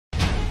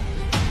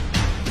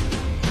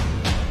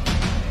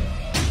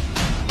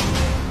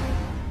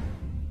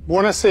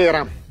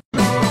Buonasera.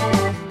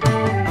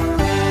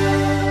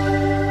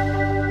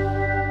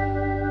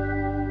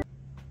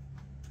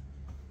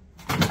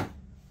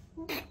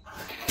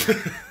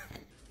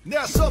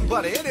 Now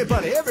somebody,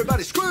 anybody,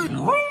 everybody screwed.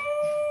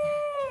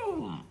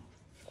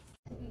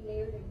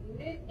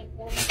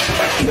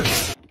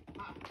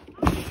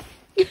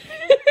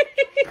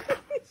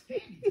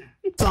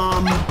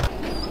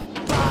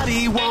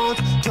 Somebody once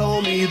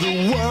told me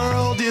the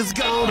world is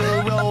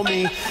gonna roll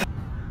me.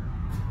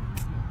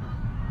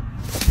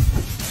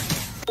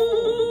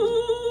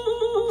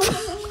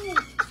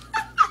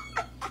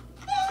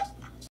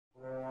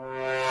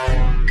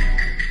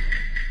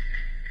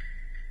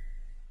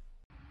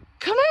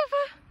 Come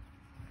over.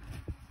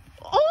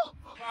 Oh!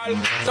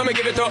 Someone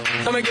give it to,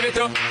 someone give it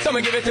to,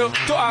 someone give it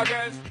to our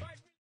girls.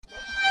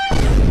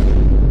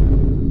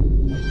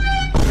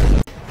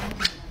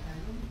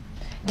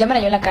 Ya me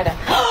rayó la cara.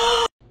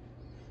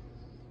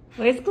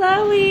 Where's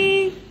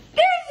Chloe?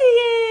 There she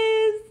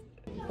is!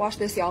 Watch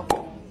this, y'all.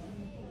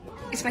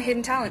 It's my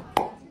hidden talent. I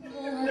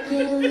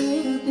get a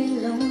little bit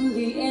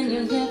lonely and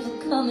you're never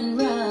coming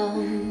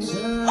round.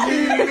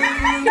 Every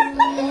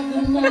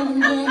now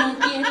and then I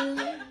get a little...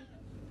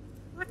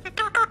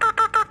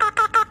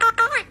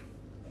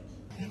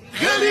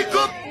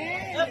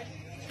 Helicopter,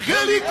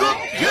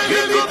 helicopter,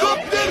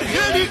 helicopter,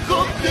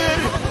 helicopter.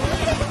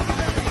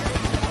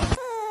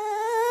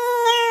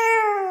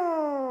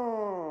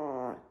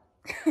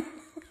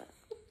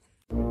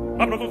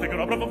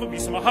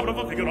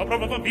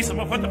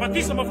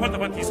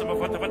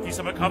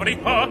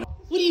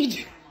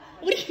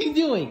 What are you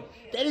doing?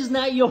 That is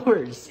not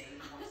yours.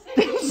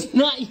 That is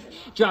not.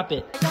 Drop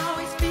it.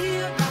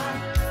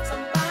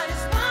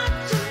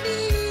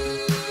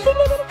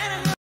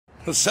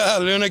 What's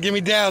up, Luna? Give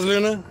me down,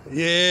 Luna.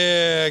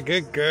 Yeah,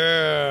 good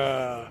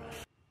girl.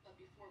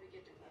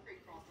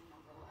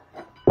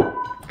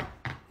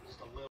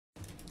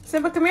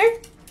 Simba, come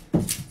here.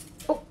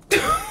 Oh.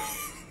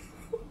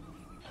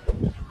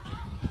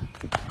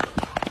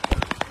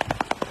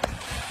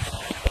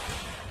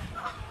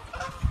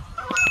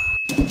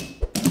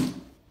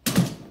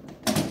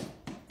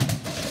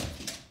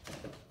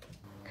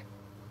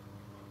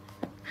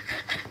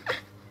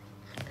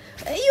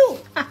 You.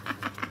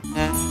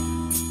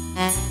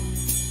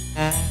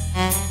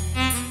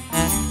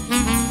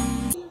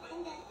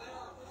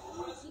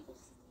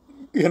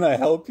 Can I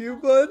help you,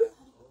 bud?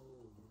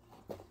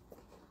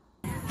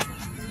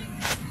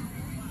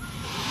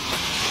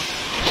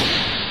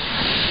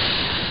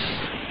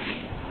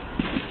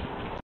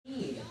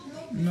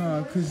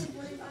 No, cause,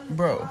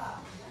 bro,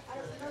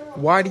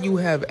 why do you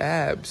have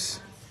abs?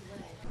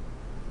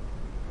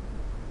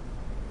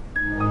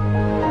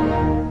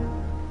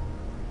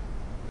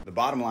 The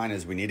bottom line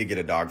is we need to get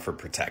a dog for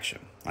protection.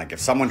 Like if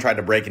someone tried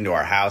to break into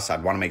our house,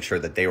 I'd want to make sure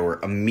that they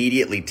were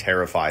immediately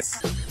terrified.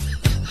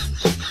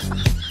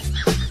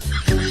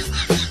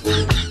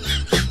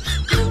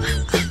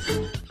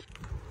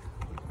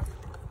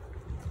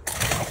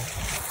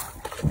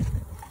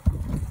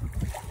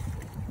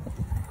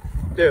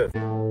 Dude.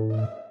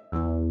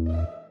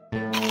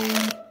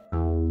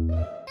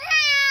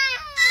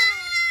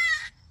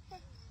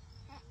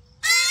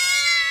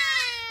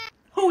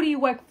 Who do you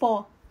work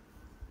for?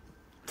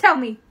 Tell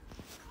me.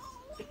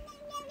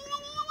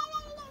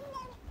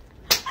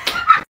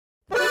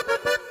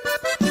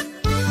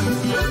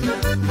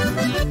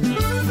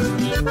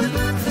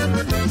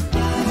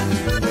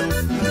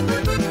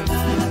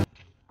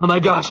 Oh my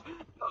gosh.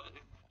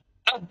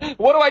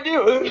 What do I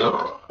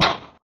do?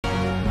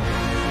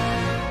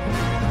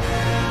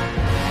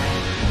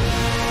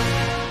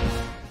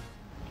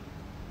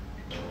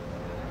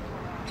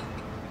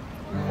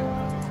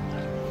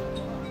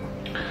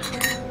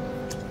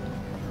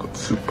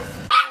 Soup.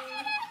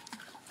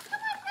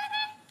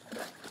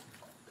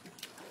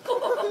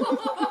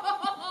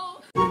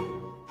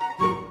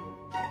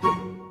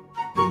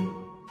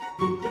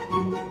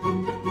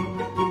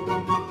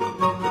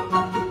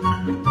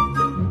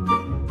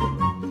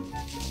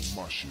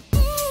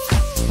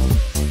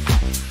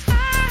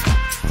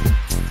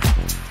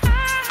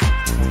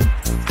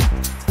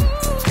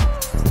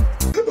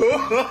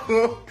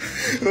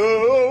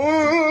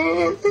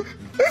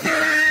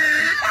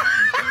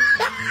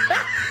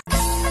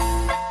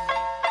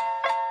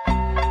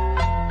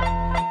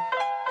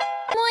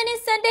 Morning,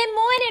 Sunday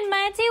morning,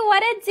 Monty.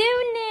 What a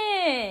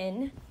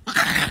doing?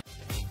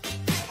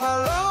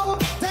 Hello,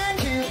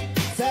 thank you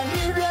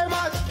very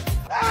much.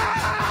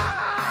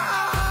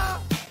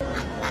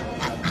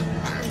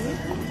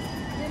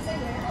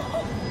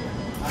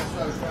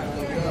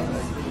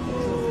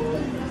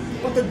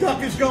 What the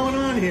duck is going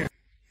on here?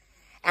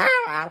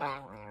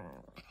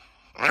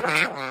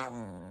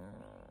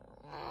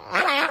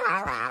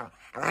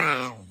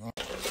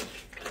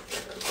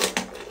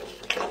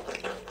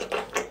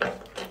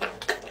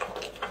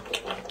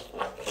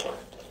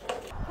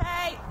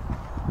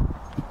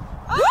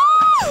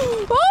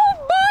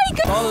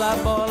 Bola,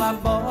 bola,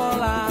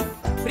 bola,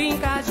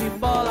 brinca de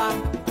bola,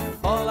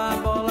 bola,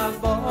 bola,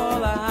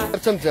 bola.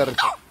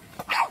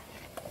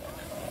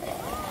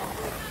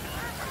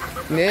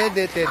 Ne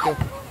dedi? Who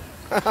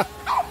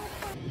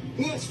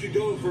wants to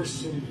go for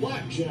some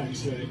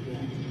blackjacks right now?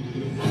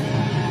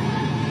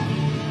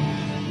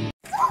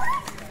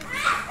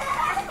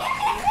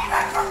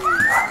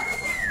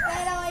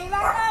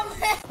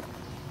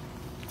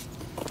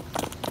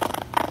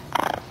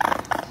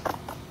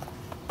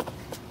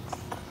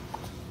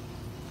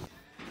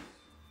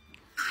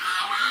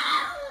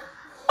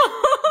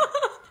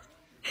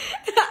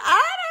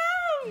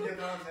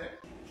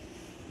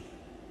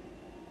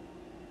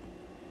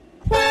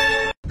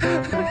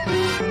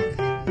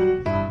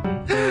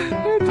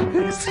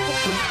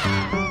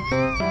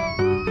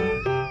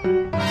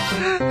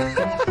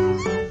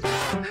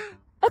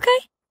 Okay.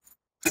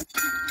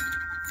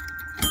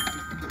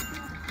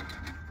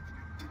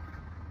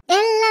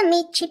 En la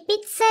Michi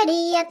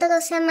Pizzería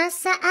todo se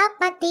amasa a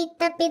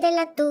patita, pide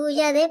la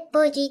tuya de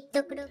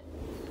pollito cru.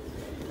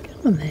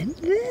 Come on.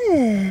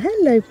 There.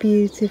 Hello,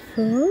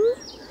 beautiful.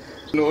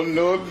 No,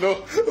 no, no.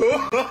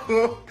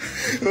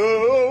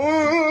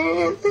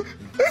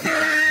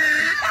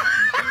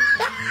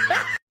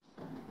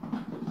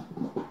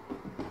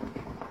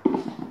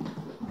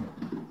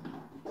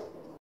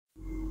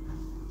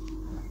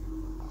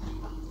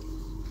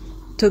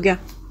 Toga.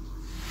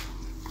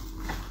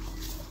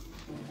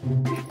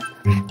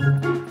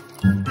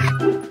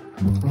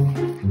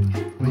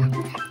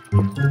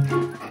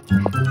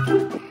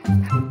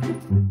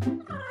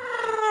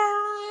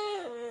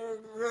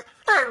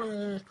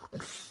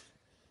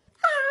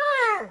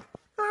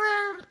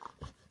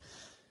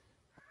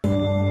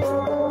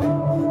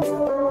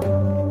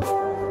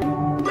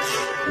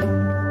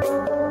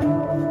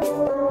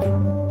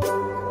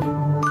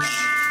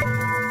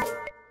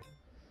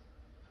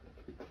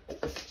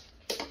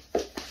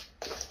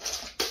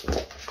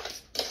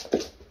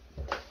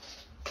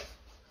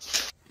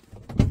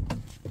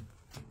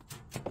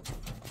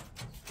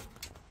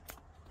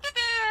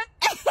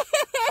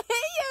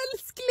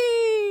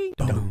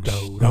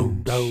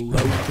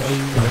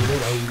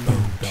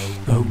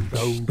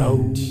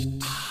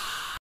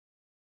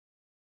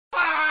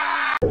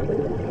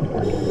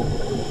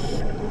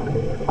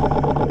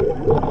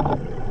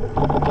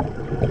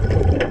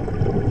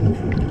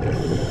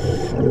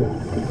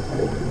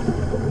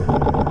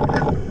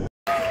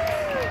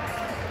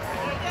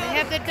 They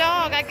have the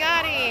dog. I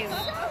got him.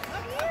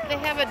 They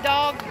have a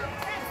dog,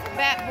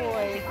 Bat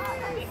Boy.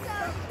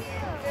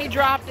 He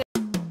dropped it.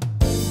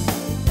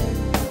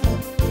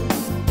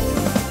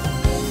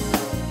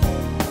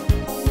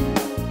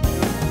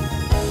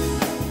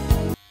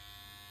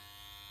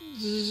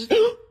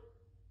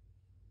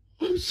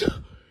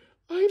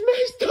 I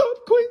messed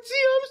up,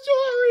 Quincy. I'm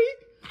sorry.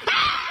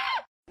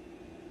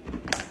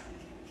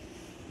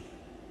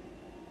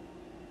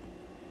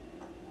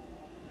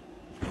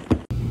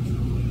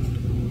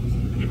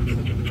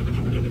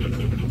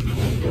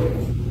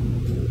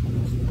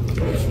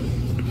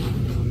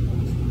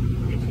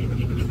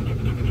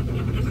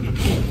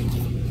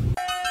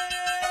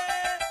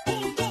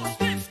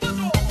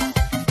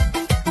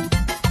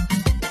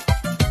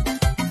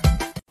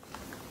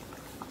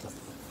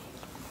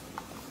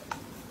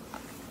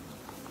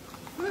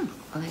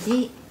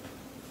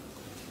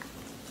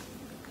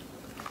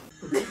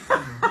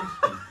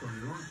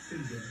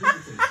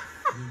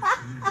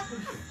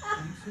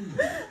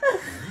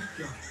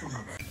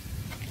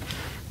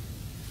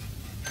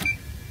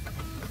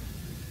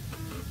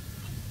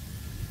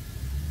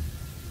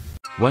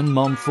 When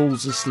Mom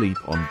falls asleep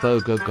on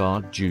burger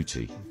guard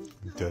duty.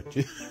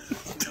 Duchess.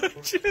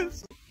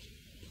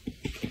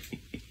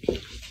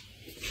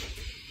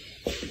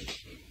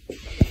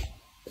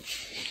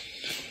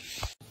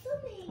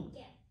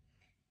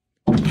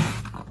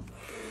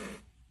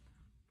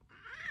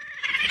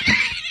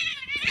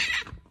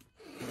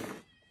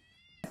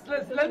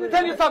 Let me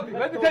tell you something.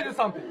 Let me tell you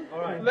something.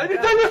 All right. Let me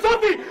tell you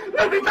something.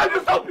 Let me tell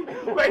you something.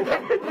 Wait.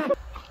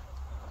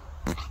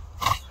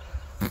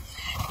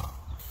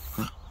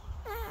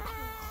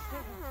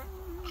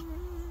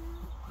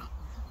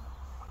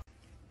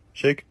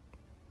 Shake.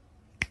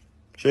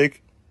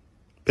 Shake.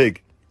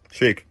 Pig.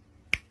 Shake.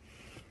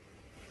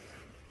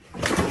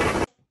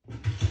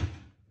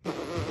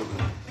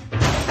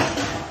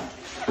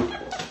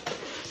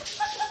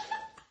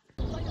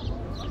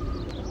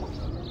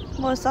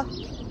 뭐였어?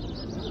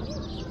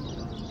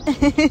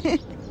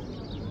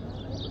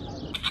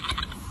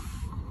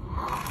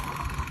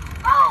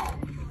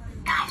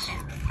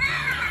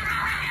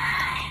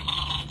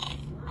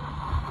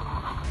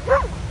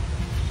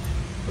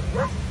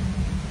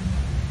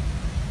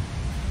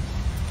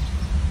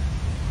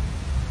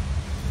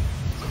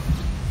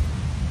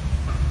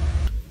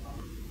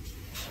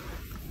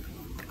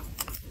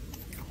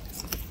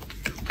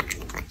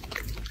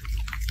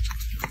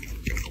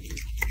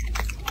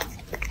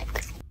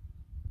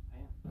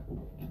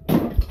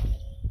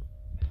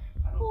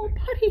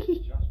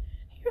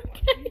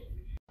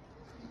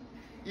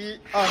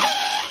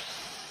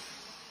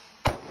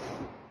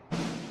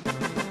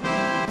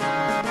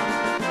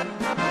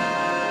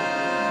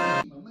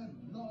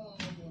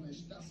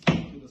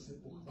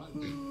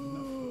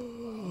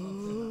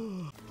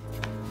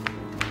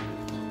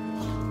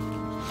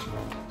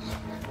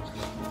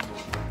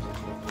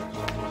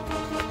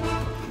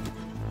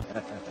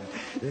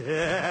 When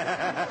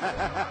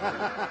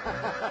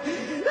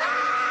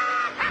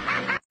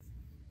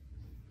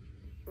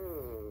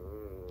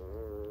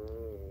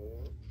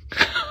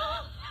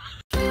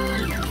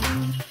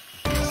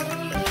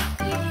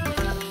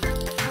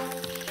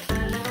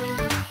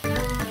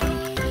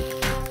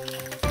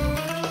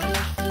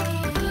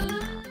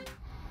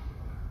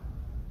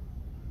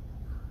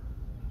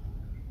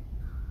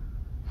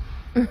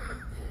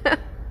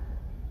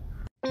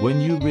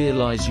you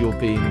realize you're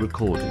being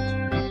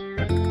recorded.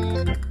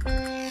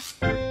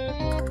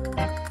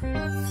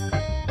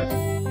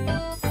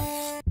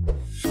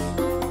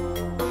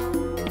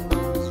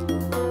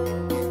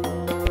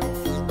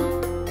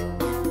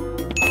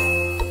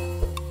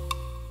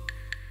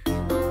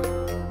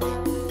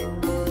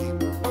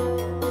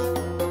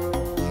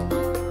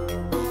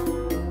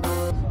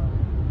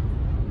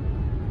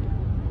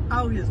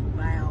 Oh, he's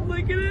wow.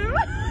 Look at him.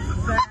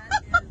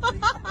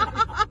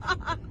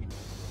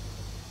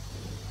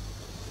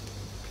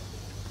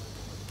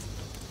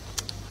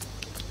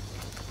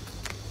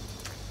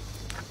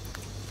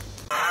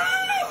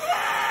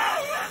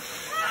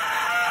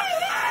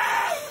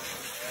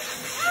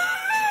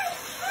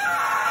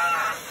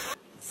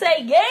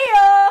 Say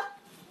yeah!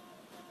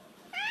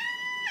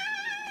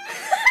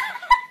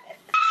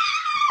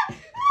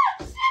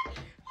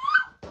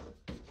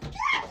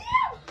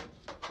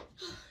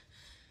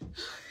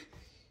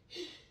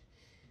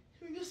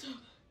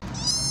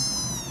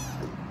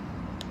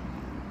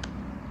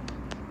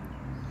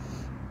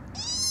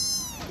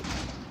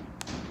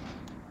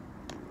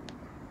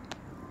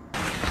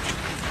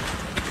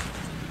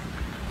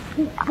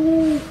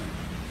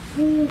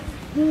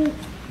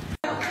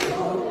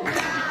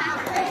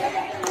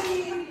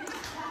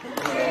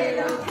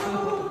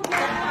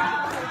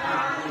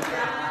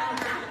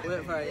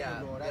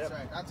 Yeah, that's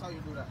right. That's how you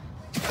do that.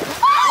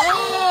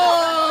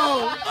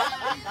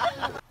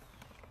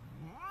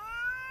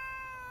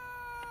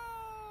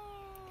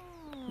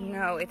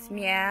 No, it's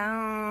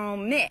meow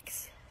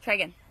mix. Try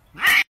again.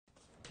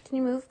 Can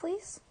you move,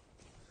 please?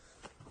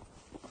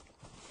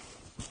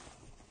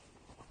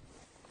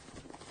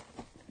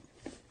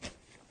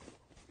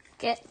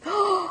 Get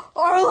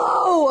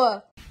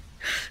Arlo!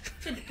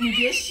 你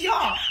别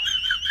笑。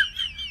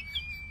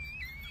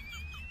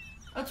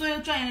要做一个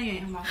专业的演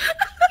员吗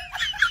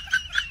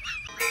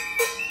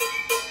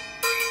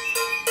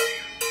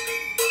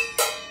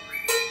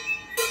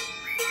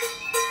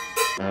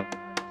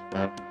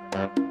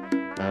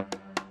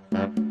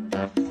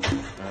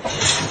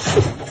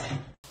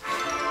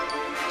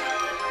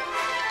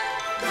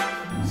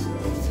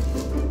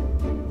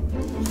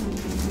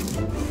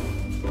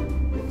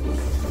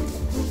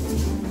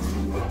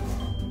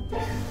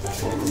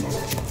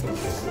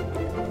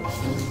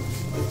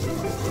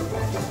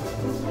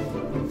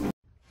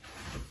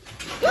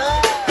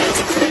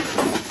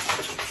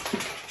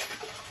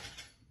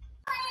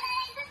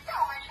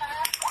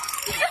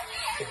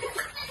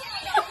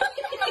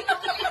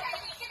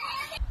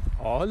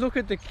？Oh, look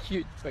at the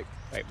cute. Wait,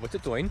 what's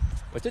it doing?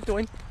 What's it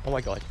doing? Oh my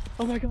god.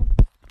 Oh my god.